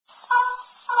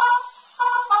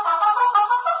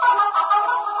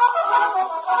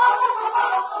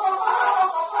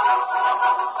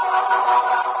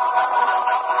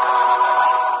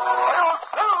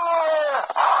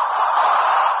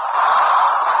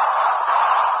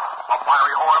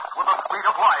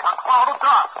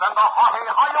Dust and the haughty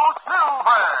Hi-Yo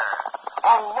Silver,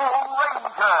 the Lone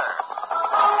Ranger.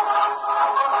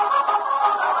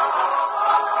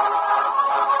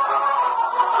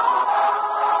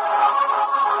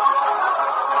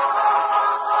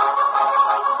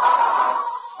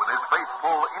 With his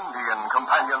faithful Indian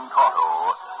companion Tonto,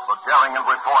 the daring and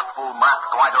resourceful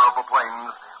masked rider of the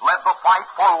plains led the fight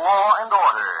for law and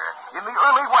order in the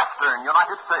early western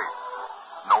United States.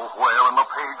 Nowhere in the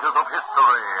pages of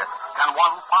history can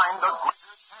one find a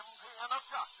greater champion of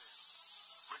justice.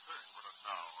 Return with us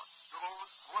now to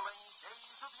those thrilling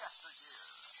days of yesteryear.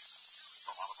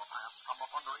 From out of the past come the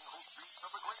thundering hoofbeats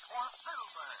of the great horse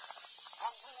Silver. The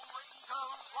Lone Ranger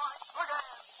rides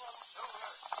again.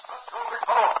 Silver, Silver,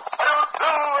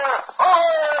 Silver,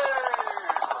 away!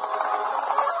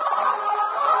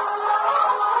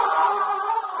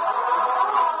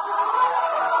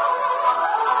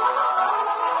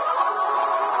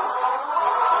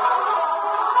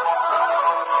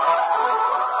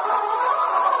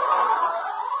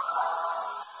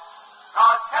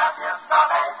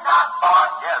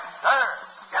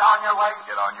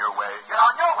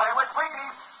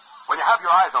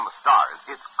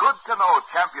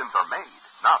 Champions are made,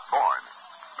 not born.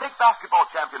 Take basketball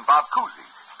champion Bob Cousy,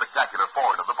 spectacular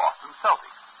forward of the Boston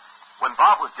Celtics. When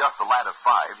Bob was just a lad of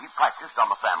 5, he practiced on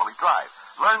the family drive,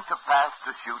 learned to pass,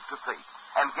 to shoot, to think,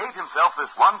 and gave himself this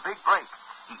one big break.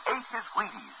 He ate his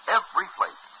Wheaties every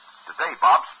flake. Today,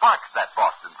 Bob sparks that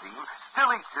Boston team,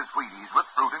 still eats his Wheaties with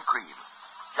fruit and cream.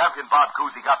 Champion Bob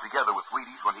Cousy got together with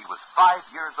Wheaties when he was 5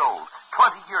 years old,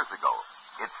 20 years ago.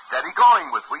 It's steady going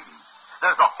with Wheaties.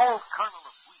 There's a whole kernel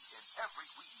of wheat in every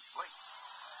Wheaties plate.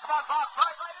 Come on, Bob,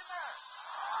 right in there.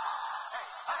 Hey,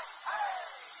 hey, hey.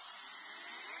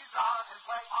 He's on his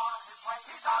way,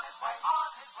 he's on his way,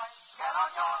 Get on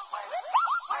your way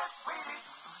with Wheaties.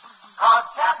 'Cause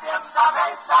champions are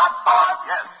made, not born.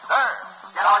 Yes, sir.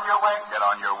 Get on your way. Get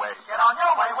on your way. Get on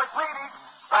your way with Wheaties.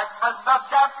 Breakfast of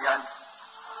champions.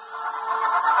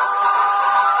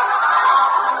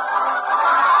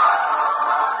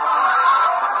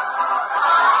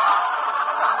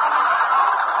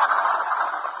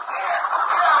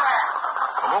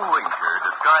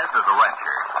 Disguised as a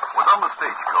rancher, was on the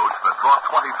stagecoach that brought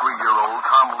 23-year-old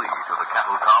Tom Lee to the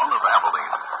cattle town of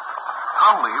Abilene.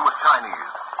 Tom Lee was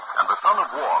Chinese, and the son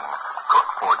of Wong, cook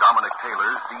for Dominic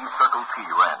Taylor's D-Circle T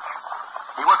Ranch.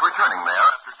 He was returning there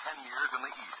after 10 years in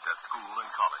the East at school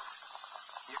and college.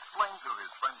 He explained to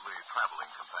his friendly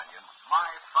traveling companion, "My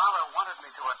father wanted me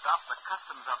to adopt the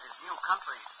customs of his new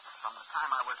country from the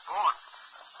time I was born.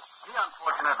 He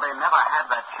unfortunately never had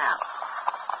that chance.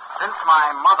 Since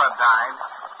my mother died,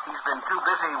 he's been too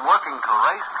busy working to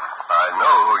raise me." "I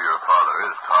know who your father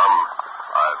is, Tom.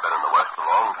 I've been in the West a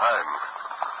long time.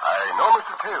 I know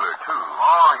Mr. Taylor, too."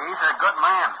 "Oh, he's a good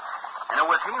man. And it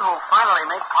was he who finally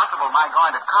made possible my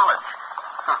going to college.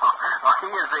 He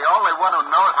is the only one who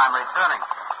knows I'm returning.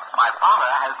 My father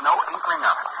has no inkling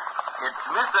of it. It's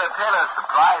Mr. Taylor's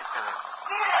surprise to him."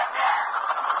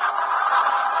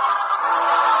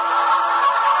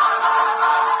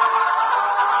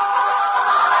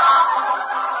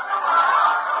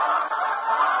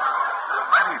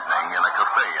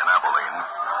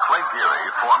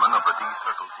 Foreman of the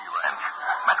D-Circle T Ranch,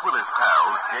 met with his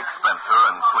pals, Jake Spencer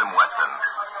and Slim Weston.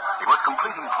 He was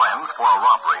completing plans for a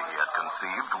robbery he had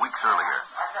conceived weeks earlier.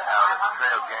 Now that the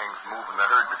trail gang's moving the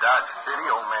herd to Dodge City,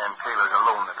 old man Taylor's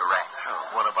alone at the ranch.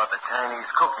 What about the Chinese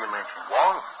cook you mentioned?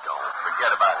 Wong? Don't forget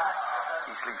about it.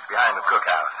 He sleeps behind the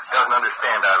cookhouse, doesn't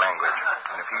understand our language.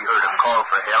 And if he heard a call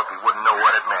for help, he wouldn't know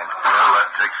what it meant. Well,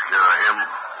 that takes care of him.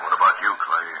 What about you,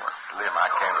 Clay? Well, Slim, I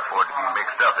can't afford to be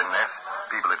mixed up in this.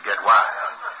 People would get wild.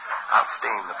 I'll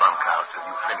stay in the bunkhouse till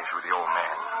you finish with the old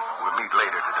man. We'll meet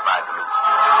later to divide the loot.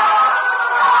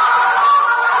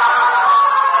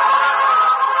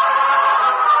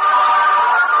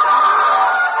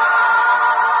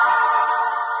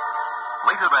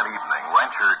 Later that evening,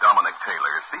 rancher Dominic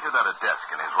Taylor, seated at a desk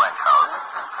in his ranch house,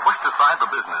 pushed aside the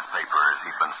business papers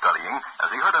he'd been studying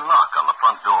as he heard a knock on the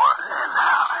front door.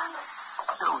 Now,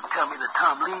 don't tell me that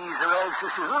Tom Lee's arrived so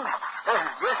soon.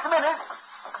 Just a minute.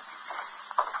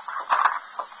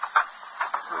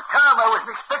 Tom, I wasn't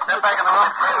expecting... Step back in the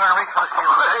room. Taylor, reach for the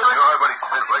shield. Sure, buddy.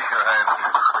 Raise your hands.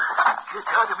 Get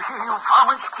out of here, you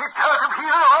varmints. Get out of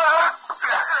here.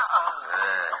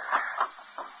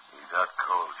 He's out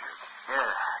cold, Jake.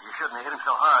 Yeah, you shouldn't have hit him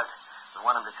so hard. You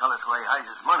want him to tell us where he hides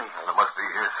his money. Well, it must be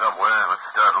here somewhere. Let's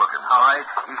start looking. All right.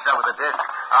 You start with the desk.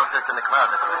 I'll search in the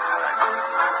closet.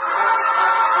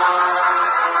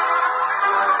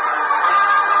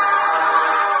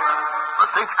 The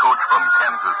stagecoach from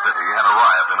Kansas City had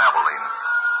arrived in Abilene.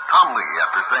 Tom Lee,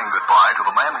 after saying goodbye to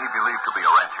the man he believed to be a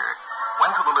rancher,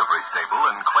 went to the livery stable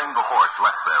and claimed the horse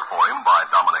left there for him by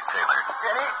Dominic Taylor.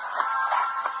 Steady.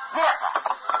 Yes.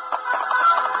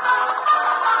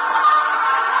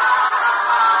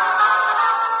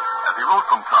 As he rode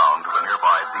from town to the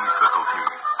nearby D Circle T,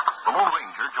 the Lone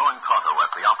Ranger joined Tonto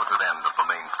at the opposite end of the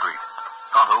main street.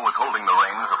 Tonto was holding the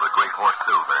reins of the great horse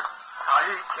Silver.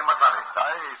 Aye, Kimatari.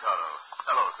 Aye, Tonto.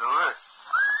 Hello, Silver.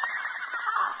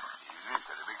 Easy,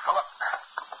 steady, big fella.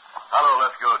 Tonto,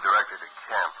 let's go directly to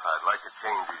camp. I'd like to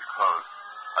change these clothes.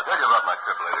 I'll tell you about my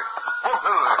trip later. Oh,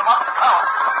 Silver. Come on, come.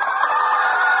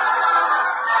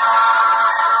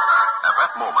 At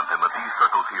that moment in the D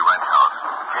Circle T ranch house,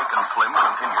 Jake and Slim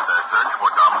continued their search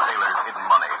for Dom Taylor's hidden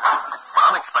money. But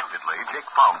unexpectedly, Jake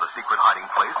found the secret hiding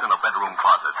place in a bedroom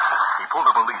closet. He pulled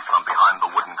a valise from behind the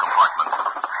wooden compartment.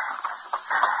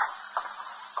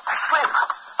 Hey, Slim,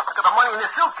 look at the money in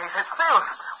this suitcase. It's filled.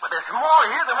 But there's more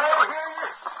here than we ever...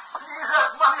 Leave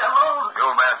that money alone. The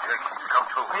old man, Jake, he's come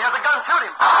to. He has a gun. Shoot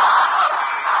him.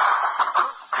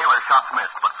 Taylor's shots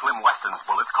missed, but Slim Weston's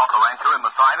bullets caught the rancher in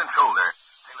the side and shoulder.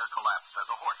 Taylor collapsed as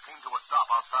the horse came to a stop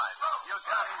outside. You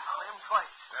got him, Slim, twice.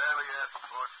 There he is,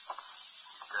 boss.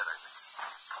 He's dead, I think.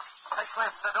 Hey,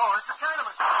 Slim, the door. It's the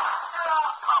Chinaman.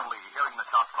 Tom Lee, hearing the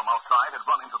shots from outside, had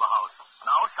run into the house.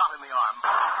 Now shot in the arm.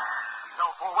 He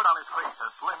fell forward on his face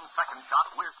as Slim's second shot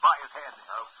whizzed by his head.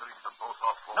 I'll finish them both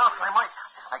off for No, you. Slim, wait.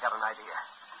 I got an idea.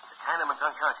 The Chinaman's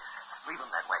unconscious. Leave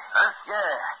him that way. Huh?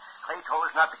 Yeah. Clay told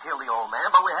us not to kill the old man,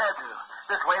 but we had to.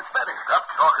 This way it's better. Stop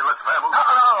talking. Let's have him.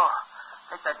 No.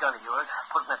 Take that gun of yours.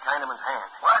 Put it in the Chinaman's hand.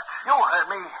 What? You heard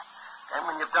me. And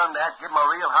when you've done that, give him a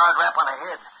real hard rap on the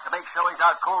head to make sure he's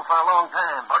out cold for a long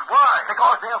time. But why?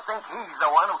 Because they'll think he's the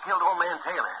one who killed old man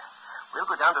Taylor. We'll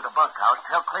go down to the bunkhouse,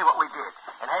 tell Clay what we did,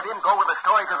 and have him go with the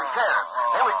story to the sheriff.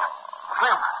 Then we...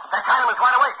 Slim, that Chinaman's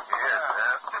wide awake. Yes,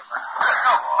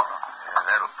 yeah,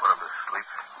 that'll put him to sleep.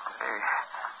 Hey,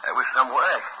 that was some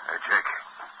whack. Hey, Jake,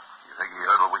 you think he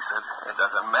heard what we said? It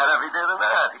doesn't matter if he did or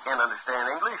not. He can't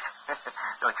understand English.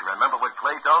 Don't you remember what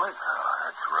Clay told us? Oh,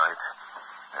 that's right.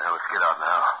 Now, let's get out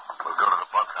now. We'll go to the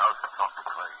bunkhouse and talk to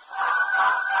Clay.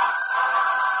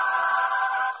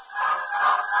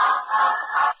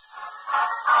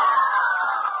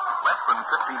 Less than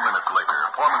 15 minutes later,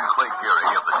 Foreman Clay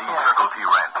Geary of the D Circle T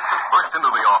Ranch burst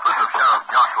into the office of Sheriff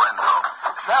Josh Randall.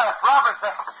 Sheriff, robbers,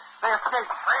 they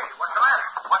escaped. Hey, what's the matter?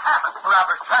 What happened?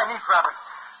 Robbers, Chinese robbers.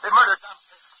 They murdered Dom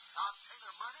Taylor. Dom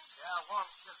Taylor murdered? Yeah,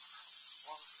 Wong's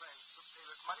friend took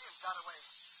Taylor's money and got away.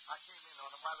 I came in on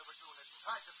them while they were doing it and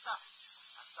tried to stop him.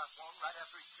 I shot Wong right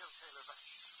after he killed Taylor, but,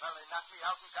 well, they knocked me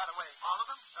out and got away. All of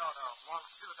them? No.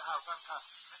 Wong's still at the house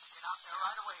unconscious. Let's get out there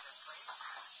right away, then, Clay.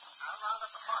 I'll round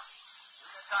up the posse. You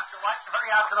get Dr. White and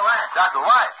hurry out to the ranch. Dr.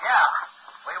 White? Yeah.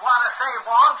 We want to save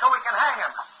Wong so we can hang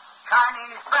him.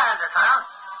 Chinese bandits, huh?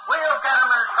 We'll get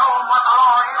him and show him what the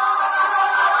law is.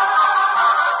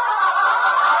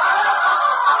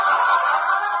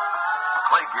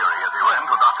 Clay Geary, as he ran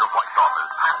to Dr. White's office,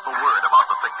 passed the word about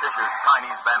the fictitious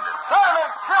Chinese bandits. Sherman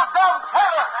killed Dom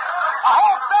Taylor. A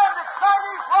whole band of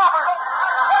Chinese robbers.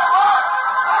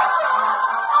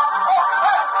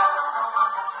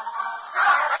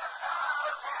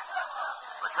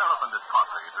 The sheriff and his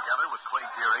posse, together with Clay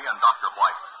Geary and Dr.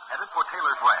 White, headed for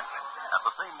Taylor's ranch at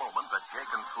the same moment that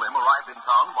Jake and Slim arrived in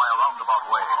town by a roundabout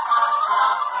way.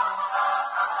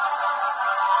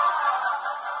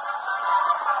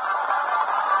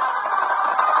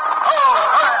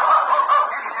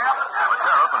 The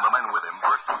sheriff and the men with him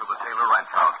burst into the Taylor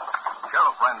ranch house.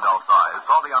 Sheriff Randall's eyes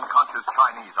saw the unconscious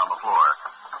Chinese on the floor.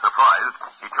 Surprised,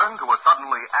 he turned to a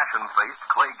suddenly ashen-faced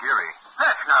Clay Geary.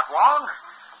 That's not Wong.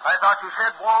 I thought you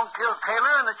said Wong killed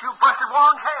Taylor and that you busted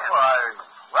Wong's head.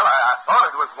 I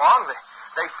thought it was Wong.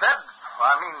 They said,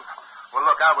 well,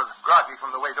 look, I was groggy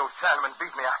from the way those Chinamen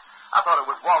beat me. I thought it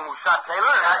was Wong who shot Taylor,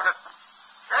 and I just...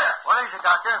 Sheriff, what is it,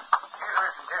 Doctor? Taylor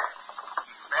isn't dead.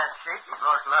 He's in bad shape. He's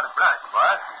lost a lot of blood.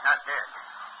 What? He's not dead.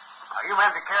 Now, you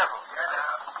men be careful.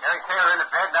 Carry Taylor in the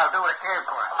bed, and I'll do what I can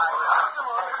for him.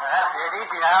 That's it.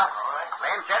 Easy now.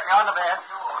 Lay him gently on the bed.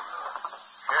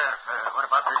 Sheriff, what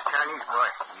about this Chinese boy?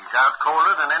 He's out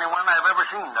colder than anyone I've ever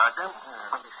seen, Doctor.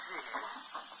 Let me see here.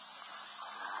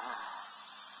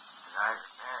 His eyes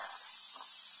are bad.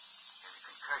 He has a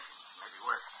concussion. Maybe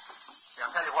worse. Here,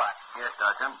 I'll tell you what. Yes,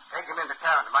 Doctor. Take him into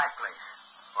town to my place.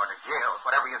 Or to jail,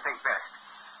 whatever you think best.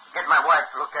 Get my wife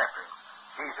to look after him.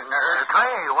 She's a nurse.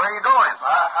 Clay, where are you going?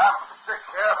 I'm sick,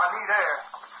 Sheriff. I need air.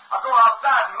 I'll go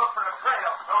outside and look for the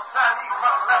trail. Those Chinese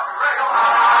must have left the trail.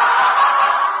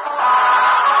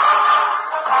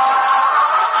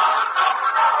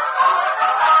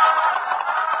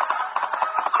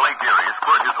 Clay Geary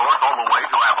spurred his horse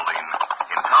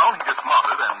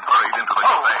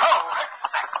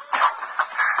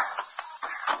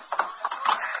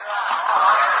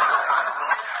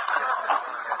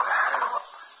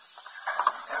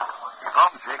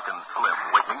found Jake and Slim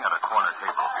waiting at a corner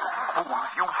table. Fools,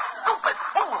 you stupid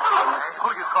fools! Hey, who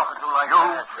are you talking to like You,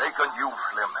 that? Jake, and you,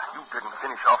 Slim. You didn't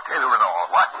finish off Taylor at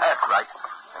all. What? That's right.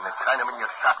 And the Chinaman you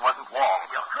shot wasn't Wong.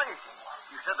 You're crazy.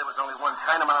 You said there was only one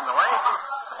Chinaman on the way.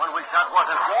 The one we shot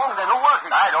wasn't Wong, then who was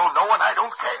he? I don't know and I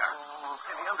don't care.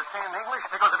 Can he understand English?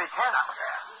 Because if he cannot,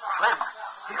 Slim,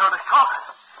 he heard us talking.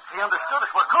 He understood us.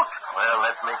 We're cooked. Well,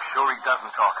 let's make sure he doesn't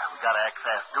talk. We gotta act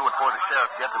fast. Do it before the sheriff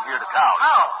gets him here to town.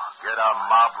 How? Get a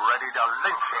mob ready to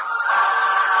lynch him.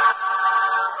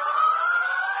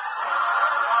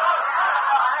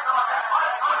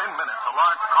 Within minutes, a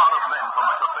large crowd of men from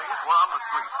the cafes were on the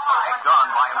street, egged on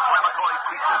by inflammatory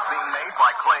speeches being made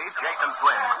by Clay, Jake, and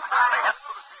Slim. They headed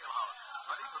to the jailhouse,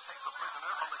 ready to take the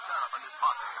prisoner from the sheriff and his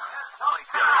posse. Clay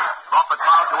Terry brought the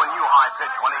crowd to a new high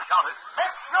pitch when he shouted,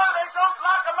 Make sure they don't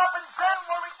lock him up in jail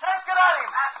where we can't get at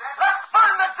him. Let's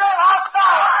burn the jailhouse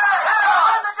down.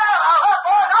 Burn the jailhouse.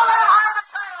 Don't let him hide the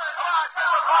Chinaman. Come on, get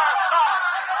the fire started.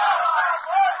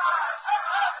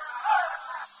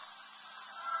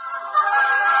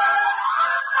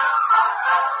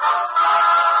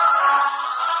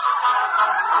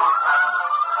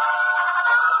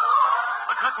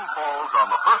 The curtain falls on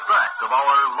the first act of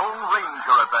our Lone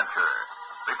Ranger adventure.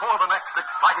 Before the next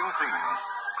exciting scene,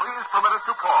 please permit us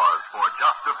to pause for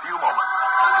just a few moments.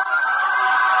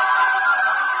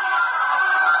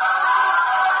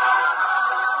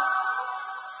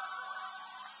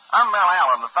 I'm Mel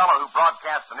Allen, the fellow who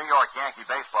broadcasts the New York Yankee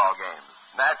baseball games.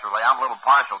 Naturally, I'm a little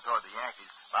partial toward the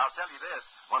Yankees, but I'll tell you this.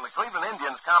 When the Cleveland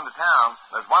Indians come to town,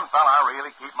 there's one fellow I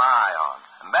really keep my eye on,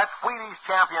 and that's Wheaties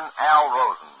champion Al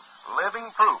Rosen.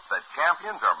 Living proof that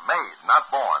champions are made,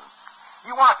 not born.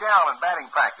 You watch Al in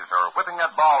batting practice or whipping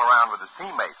that ball around with his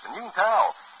teammates, and you can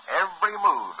tell every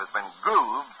move has been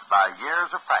grooved by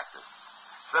years of practice.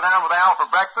 Sit down with Al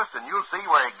for breakfast, and you'll see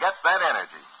where he gets that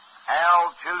energy.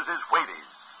 Al chooses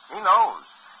Wheaties. He knows.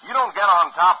 You don't get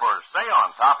on top or stay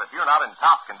on top if you're not in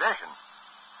top condition.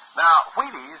 Now,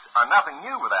 Wheaties are nothing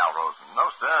new with Al Rosen.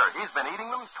 No, sir. He's been eating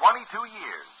them 22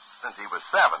 years, since he was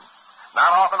 7.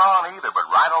 Not off and on either, but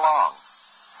right along.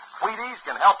 Wheaties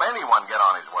can help anyone get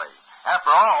on his way.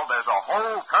 After all, there's a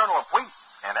whole kernel of wheat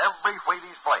in every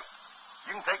Wheaties plate.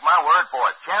 You can take my word for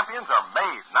it. Champions are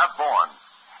made, not born.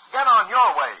 Get on your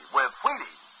way with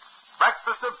Wheaties.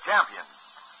 Breakfast of Champions.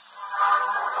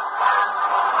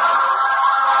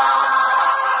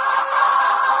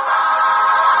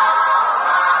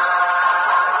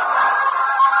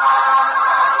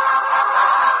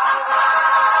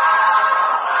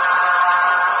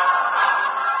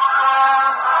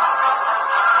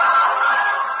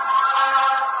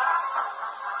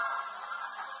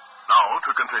 Now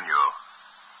to continue.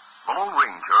 The Lone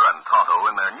Ranger and Tonto,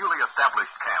 in their newly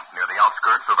established camp near the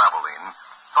outskirts of Abilene,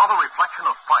 saw the reflection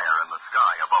of fire in the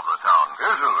sky above the town.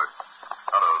 Here's Silver.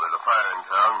 Tonto, there's a fire in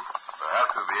town.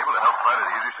 Perhaps we'll be able to help fight it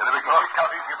easy, so we can... Oh,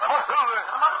 Silver!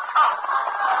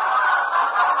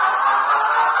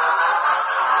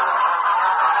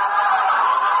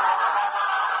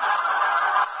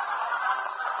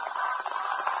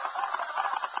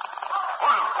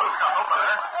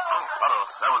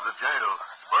 That was the jail.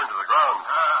 Burned to the ground.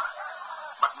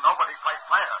 But nobody fight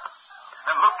fire.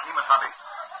 And look, Kimasabi.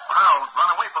 Crowds run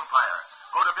away from fire.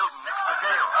 Go to building next to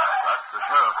jail. That's the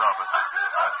sheriff's office.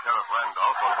 That's Sheriff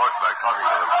Randolph on horseback talking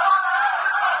to them.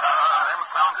 Them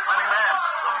found 20 men.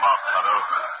 The mob, Tonto.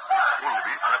 They seem to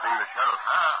be threatening the sheriff.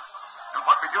 And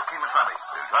what we do, Kimasabi?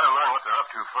 We'll try to learn what they're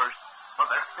up to first. Well,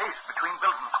 there's space between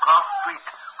buildings across the street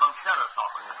from sheriff's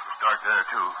office. We'll start there,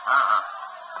 too.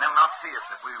 They'll not see us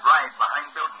if we ride behind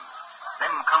buildings.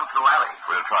 Then come through alley.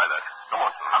 We'll try that. Come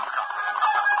on. Come.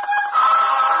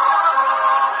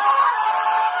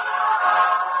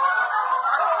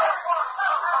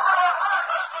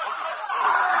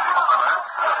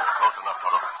 Close enough,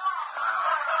 Tonto.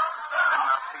 They'll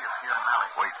not see us here in alley.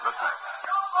 Wait, listen.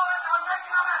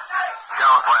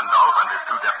 Sheriff Randolph and his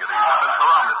 2 deputies had been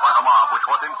surrounded by the mob, which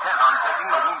was intent on taking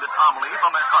the wounded Tom Lee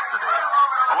from their custody.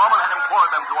 The lawman had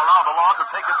implored them to allow the law to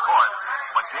take its course,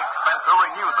 but Jake Spencer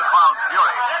renewed the crowd's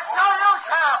fury. It's no use,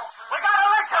 Sheriff. We got to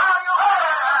lick him.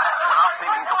 Without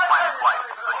seeming to plan flight,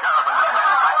 the sheriff and his men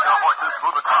backed their horses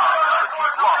through the crowd as the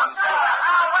chief lawman spoke.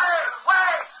 Now,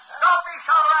 wait. Don't be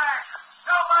so rash.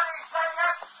 Nobody say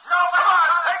it. Nobody. Come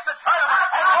on, take the Chinaman.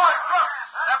 Hey, boys, look.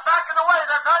 They're backing away.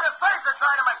 They're trying to save the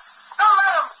Chinaman. Don't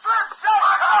let them slip,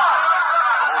 Jake. Come on.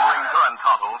 The Lone Ranger and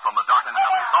Tonto from the darkened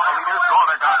alley saw the leaders draw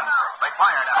their guns. They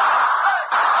fired at them.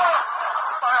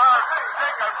 My heart.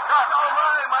 Jake, I'm shot. Oh,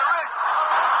 my wrist.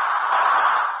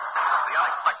 The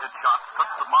unexpected shots took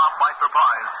the mob by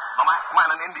surprise. The masked man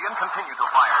and Indian continued to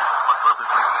fire, but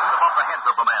purposely aimed above the heads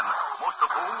of the men. Most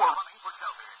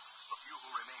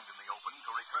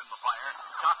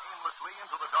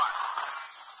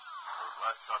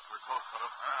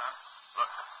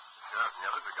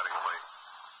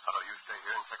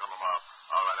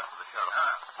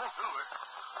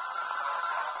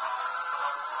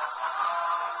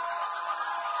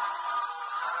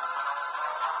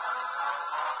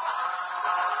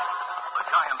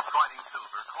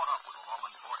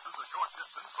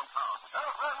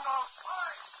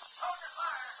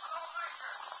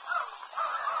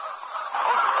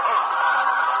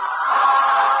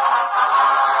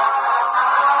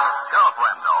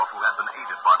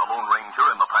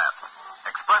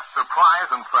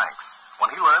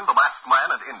masked man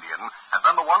and Indian had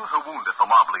been the ones who wounded the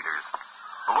mob leaders.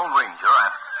 The Lone Ranger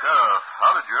asked, Sheriff,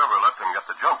 how did you ever let them get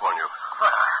the jump on you?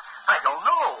 I don't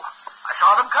know. I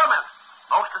saw them coming.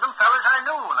 Most of them fellas I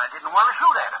knew, and I didn't want to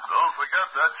shoot at them. Don't forget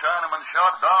that Chinaman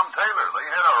shot Dom Taylor. They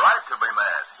had a right to be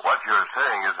mad. What you're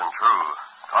saying isn't true.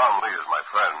 Tom Lee is my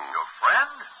friend. Your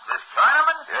friend? This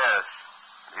Chinaman? Yes.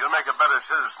 He'll make a better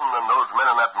citizen than those men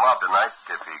in that mob tonight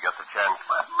if he gets a chance.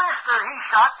 But, mister, he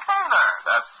shot Taylor.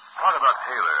 That part about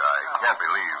Taylor, I can't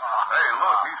believe. Hey,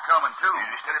 look, he's coming too.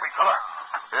 Easy, steady, big fella.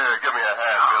 Here, give me a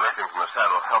hand. We'll lift him from the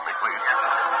saddle. Help me, please.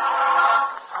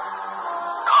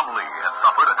 Tom Lee had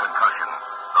suffered a concussion,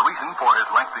 the reason for his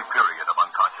lengthy period of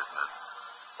unconsciousness.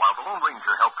 While the Lone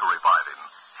Ranger helped to revive him,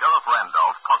 Sheriff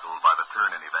Randolph, puzzled by the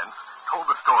turn in events, told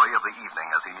the story of the evening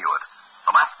as he knew it.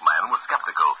 The masked man was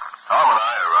skeptical. Tom and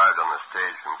I arrived on the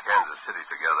stage from Kansas City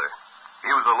together.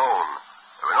 He was alone.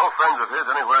 There were no friends of his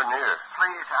anywhere near.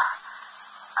 Please,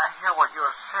 I hear what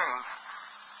you're saying.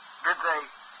 Did they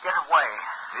get away?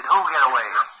 Did who get away?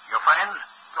 Your friends?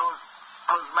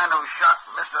 Those men who shot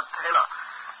Mr. Taylor.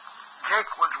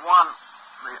 Jake was one.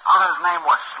 The other's name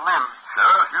was Slim.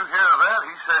 Sheriff, you hear that?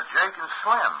 He said Jake and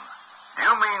Slim. Do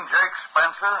you mean Jake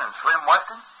Spencer and Slim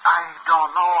Weston? I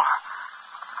don't know.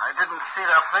 I didn't see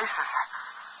their faces.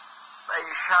 They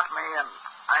shot me, and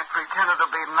I pretended to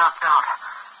be knocked out.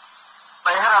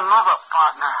 They had another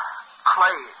partner,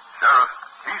 Clay. Sheriff,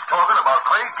 he's talking about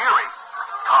Clay Geary.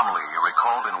 Tom Lee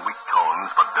recalled in weak tones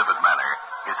but vivid manner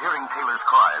his hearing Taylor's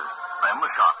cries, then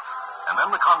the shots, and then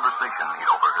the conversation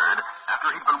he'd overheard after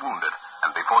he'd been wounded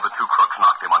and before the two crooks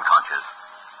knocked him unconscious.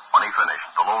 When he finished,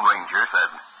 the Lone Ranger said,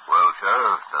 Well,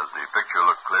 Sheriff, does the picture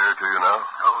look clear to you now?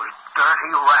 Those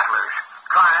dirty rattlers.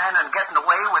 Trying and getting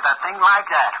away with a thing like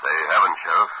that. They haven't,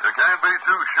 Sheriff. You can't be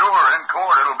too sure. In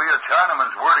court, it'll be a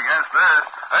Chinaman's word against theirs.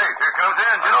 Hey, here comes the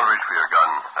engine. Don't reach for your gun.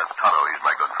 That's Tonto. He's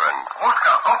my good friend.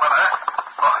 Oscar, open that.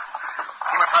 Oh,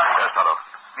 Chinaman. Yes, Tonto.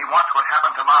 Me watch what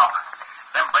happened to Mob.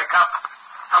 Then break up.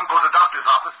 Some go to doctor's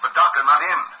office, but doctor not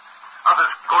in.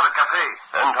 Others go to cafe.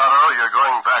 Then, Tonto, you're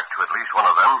going back to at least one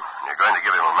of them, and you're going to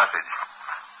give him a message.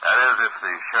 That is, if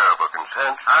the sheriff will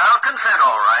consent. I'll consent,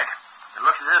 all right. It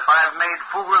looks as if I've made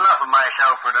fool enough of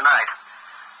myself for tonight.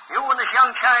 You and this young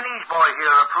Chinese boy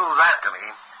here approve that to me.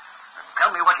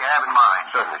 Tell me what you have in mind.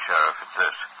 Certainly, Sheriff. It's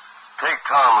this. Take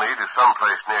Tom Lee to some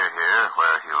place near here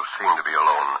where he'll seem to be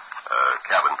alone. A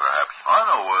cabin, perhaps. I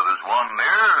know where there's one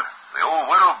near. The old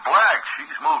widow Black.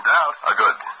 She's moved out.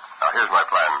 Good. Now, here's my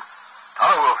plan.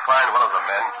 Tonto will find one of the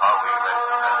men Tom Lee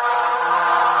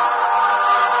mentioned.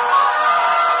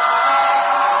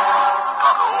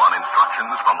 Tonto, on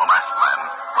instructions from the masked man,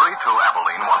 hurried to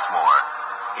Abilene once more.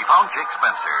 He found Jake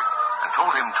Spencer and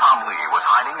told him Tom Lee was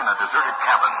hiding in a deserted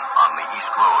cabin on the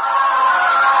East Road.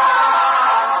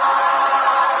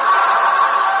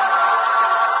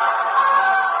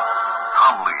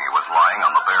 Tom Lee was lying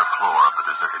on the bare floor of the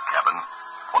deserted cabin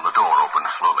when the door opened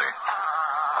slowly.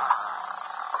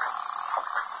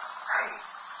 Hey.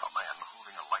 A man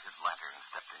holding a lighted lantern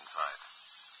stepped inside.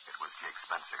 It was Jake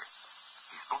Spencer.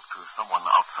 He spoke to someone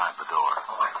outside the door.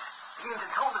 Oh, he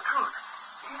ain't told the truth.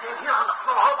 He's in here on the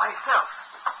floor all by himself.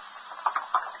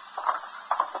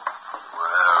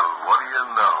 Well, what do you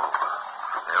know?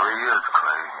 There he is,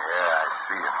 Clay. Yeah, I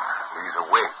see him. He's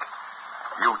awake.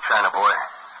 You, China boy,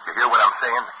 you hear what I'm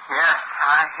saying? Yes,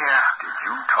 I hear. Did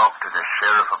you talk to the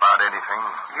sheriff about anything?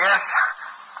 Yes.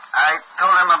 I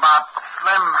told him about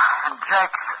Slim and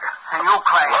Jake and you,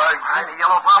 Clay. Why, And the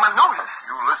yellow varmint noses.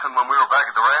 You listened when we were back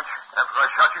at the ranch after I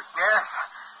shot you? Yes.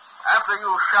 After you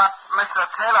shot Mr.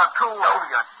 Taylor, too. Oh,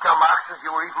 you dumb oxes.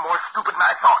 You were even more stupid than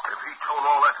I thought. If he told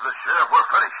all that to the sheriff, we're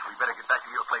finished. We better get back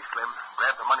to your place, Slim.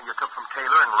 Grab the money you took from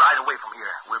Taylor and ride away from here.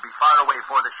 We'll be far away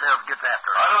before the sheriff gets after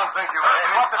us. I don't think you will.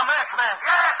 What the masked man?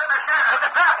 Yes, and the sheriff. It's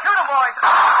a trap. Shoot him, boys. No!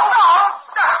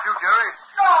 No! You, Jerry?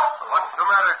 No! What's the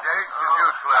matter, Jake? Did you,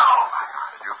 Slim?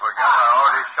 Did you forget I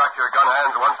already shot your gun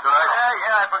hands once tonight?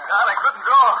 Yeah, I forgot. I couldn't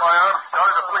draw. My arm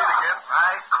started to bleed again.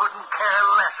 I couldn't care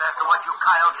less after what you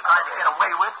coyotes tried to get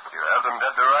away with. You have them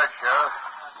dead to rights, Sheriff.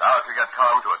 Now, if you get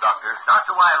Tom to a doctor.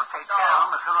 Dr. Wilde will take care of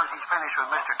him as soon as he's finished with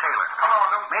Mr. Taylor.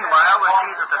 Meanwhile, we'll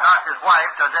see that the doctor's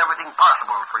wife does everything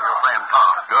possible for your friend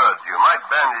Tom. Good. You might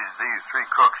bandage these three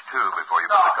crooks, too, before you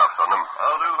put the cuffs on them.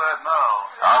 I'll do that now.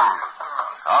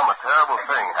 Tom, a terrible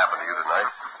thing happened to you tonight.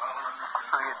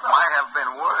 It might have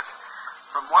been worse.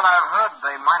 From what I've heard,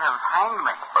 they might have hanged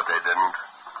me. But they didn't.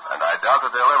 And I doubt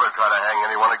that they'll ever try to hang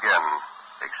anyone again,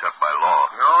 except by law.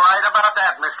 You're right about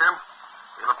that, mister.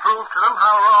 It'll prove to them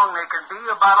how wrong they can be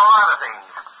about a lot of things,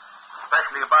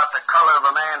 especially about the color of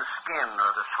a man's skin or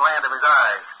the slant of his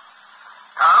eyes.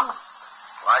 Tom,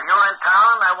 While you're in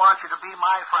town, I want you to be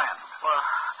my friend. Well,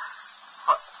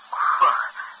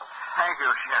 thank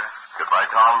you, Sheriff. Goodbye,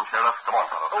 Tom. Sheriff, come on,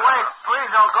 fellow. Oh, wait, please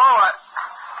don't go.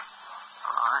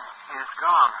 He's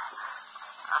gone.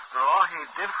 After all he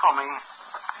did for me,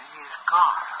 he's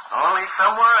gone. Only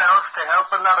somewhere else to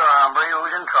help another hombre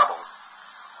who's in trouble.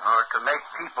 Or to make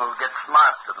people get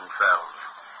smart to themselves.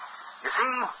 You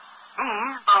see,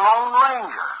 he's the Lone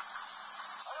Ranger.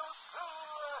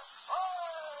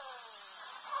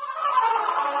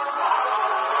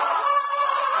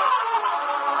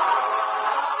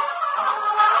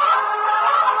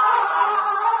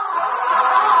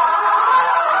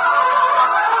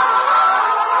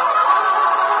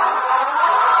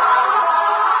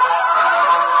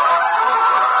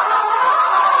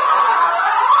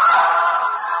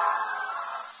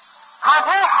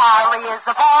 Is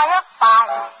the boy of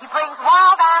five. He brings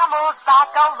wild animals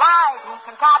back alive. He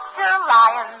can capture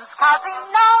lions, 'cause he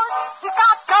knows he's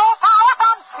got go power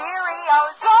from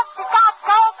Cheerios. Yes, he's got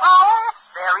go power.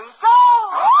 There he goes.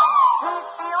 He's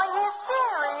stealing his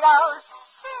Cheerios.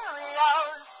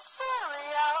 Cheerios.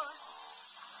 Cheerios.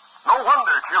 No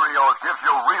wonder Cheerios gives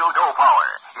you real go power.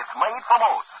 It's made from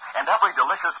oats, and every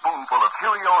delicious spoonful of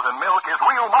Cheerios and milk is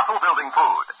real muscle-building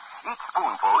food. Each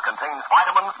spoonful contains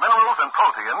vitamins, minerals, and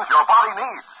proteins your body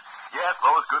needs. Yes,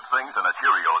 those good things in a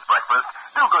Cheerios breakfast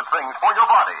do good things for your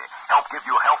body. Help give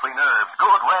you healthy nerves,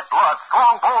 good red blood,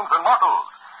 strong bones, and muscles.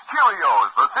 Cheerios,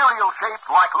 the cereal shaped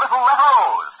like little letter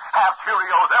O's. Have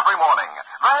Cheerios every morning.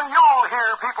 Then you'll hear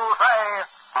people say,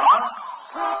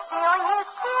 He's stealing his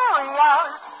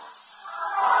Cheerios.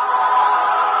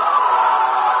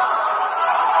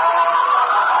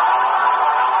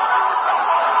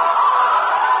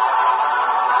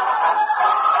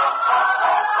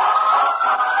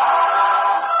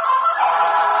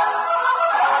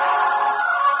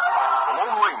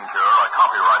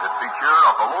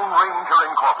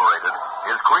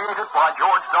 is created by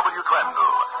George W.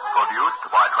 Trendle, produced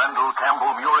by Trendle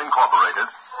Campbell Muir Incorporated,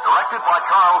 directed by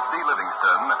Charles D.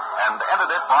 Livingston, and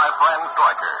edited by Fran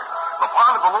Stryker. The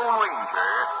part of the Lone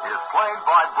Ranger is played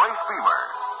by Brace Beamer.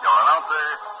 Your announcer,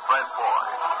 Fred Foy.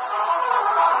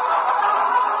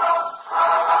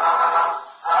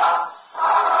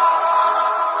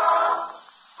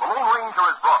 The Lone Ranger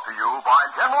is brought to you by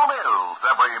General Mills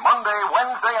every Monday,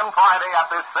 Wednesday, and Friday at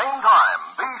this same time.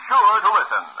 Be sure to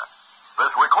listen.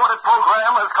 This recorded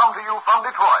program has come to you from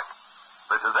Detroit.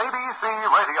 This is ABC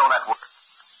Radio Network.